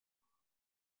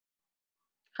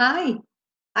Hi,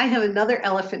 I have another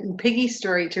Elephant and Piggy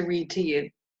story to read to you.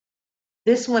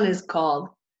 This one is called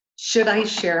Should I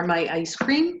Share My Ice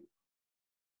Cream?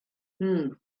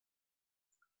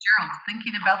 Gerald's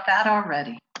thinking about that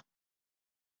already.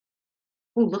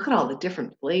 Oh, look at all the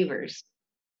different flavors.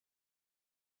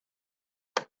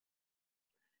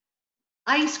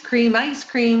 Ice cream, ice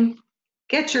cream.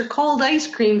 Get your cold ice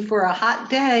cream for a hot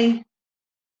day.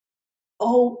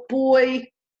 Oh boy,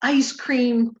 ice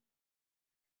cream.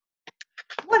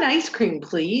 One ice cream,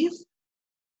 please.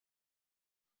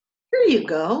 Here you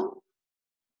go.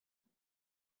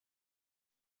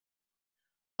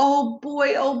 Oh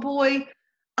boy,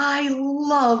 I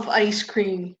love ice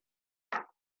cream.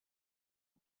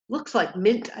 Looks like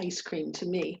mint ice cream to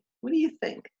me. What do you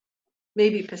think?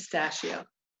 Maybe pistachio.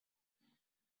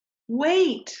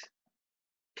 Wait,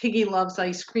 Piggy loves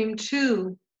ice cream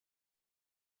too.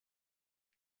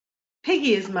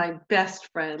 Piggy is my best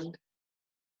friend.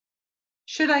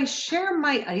 Should I share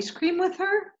my ice cream with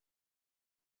her?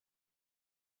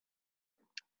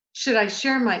 Should I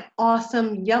share my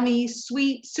awesome, yummy,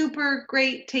 sweet, super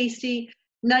great, tasty,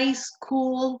 nice,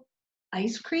 cool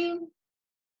ice cream?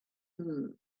 Hmm.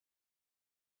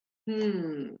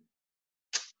 Hmm.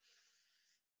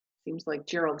 Seems like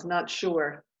Gerald's not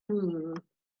sure. Hmm.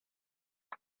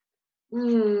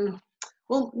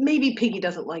 Well, maybe Piggy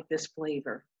doesn't like this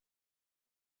flavor.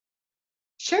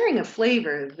 Sharing a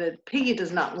flavor that Piggy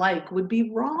does not like would be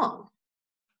wrong.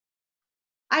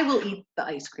 I will eat the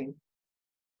ice cream.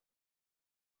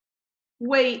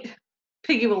 Wait,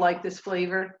 Piggy will like this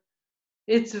flavor.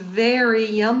 It's very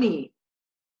yummy.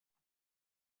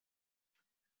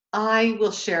 I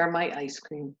will share my ice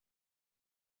cream.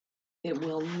 It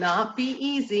will not be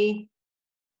easy.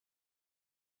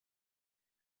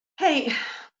 Hey,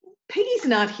 Piggy's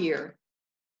not here.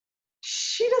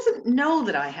 She doesn't know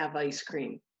that I have ice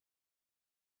cream.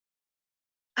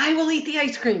 I will eat the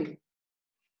ice cream.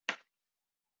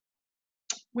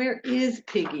 Where is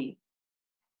Piggy?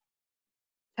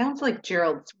 Sounds like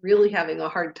Gerald's really having a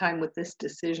hard time with this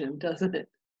decision, doesn't it?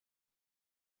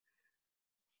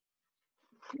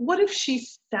 What if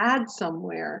she's sad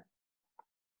somewhere?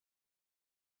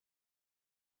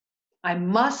 I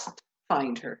must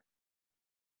find her.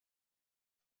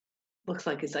 Looks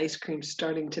like his ice cream's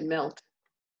starting to melt.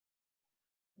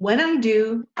 When I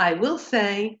do, I will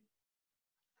say,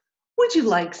 would you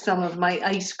like some of my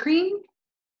ice cream?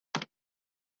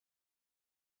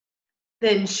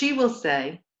 Then she will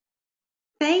say,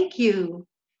 thank you.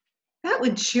 That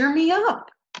would cheer me up.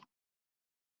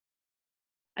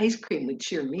 Ice cream would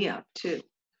cheer me up too.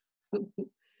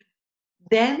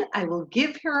 Then I will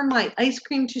give her my ice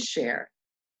cream to share.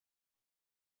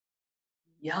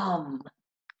 Yum.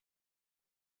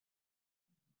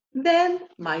 Then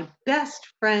my best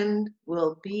friend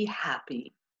will be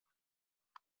happy.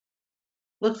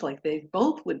 Looks like they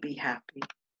both would be happy.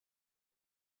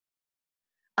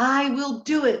 I will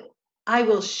do it. I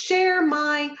will share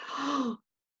my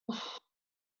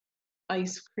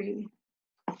ice cream.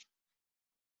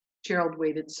 Gerald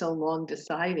waited so long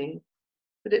deciding,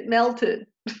 but it melted.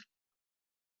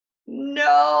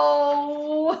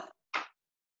 No!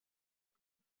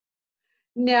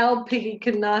 Now Piggy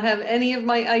cannot have any of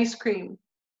my ice cream.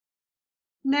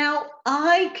 Now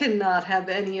I cannot have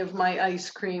any of my ice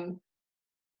cream.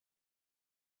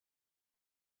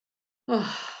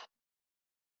 Oh,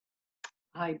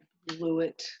 I blew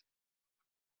it.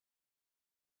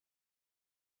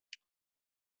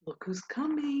 Look who's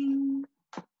coming.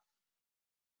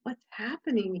 What's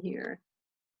happening here?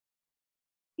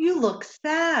 You look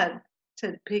sad,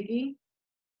 said Piggy.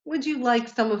 Would you like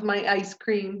some of my ice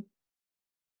cream?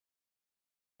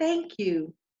 Thank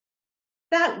you.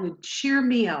 That would cheer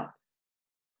me up.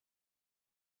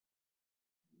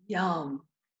 Yum.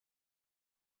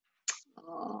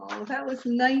 Oh, that was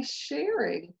nice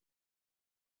sharing.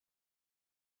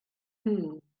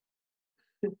 Hmm.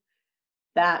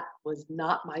 That was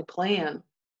not my plan,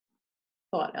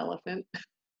 thought Elephant.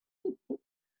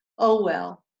 Oh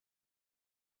well,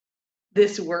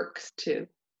 this works too.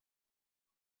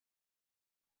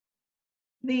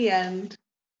 The end.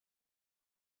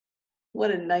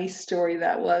 What a nice story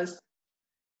that was.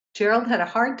 Gerald had a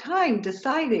hard time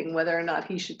deciding whether or not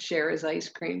he should share his ice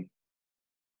cream.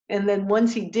 And then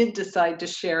once he did decide to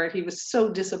share it, he was so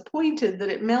disappointed that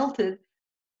it melted.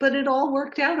 But it all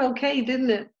worked out okay,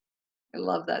 didn't it? I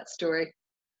love that story.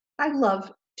 I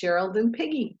love Gerald and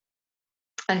Piggy.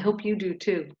 I hope you do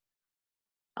too.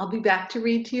 I'll be back to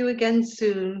read to you again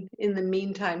soon. In the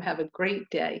meantime, have a great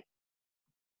day.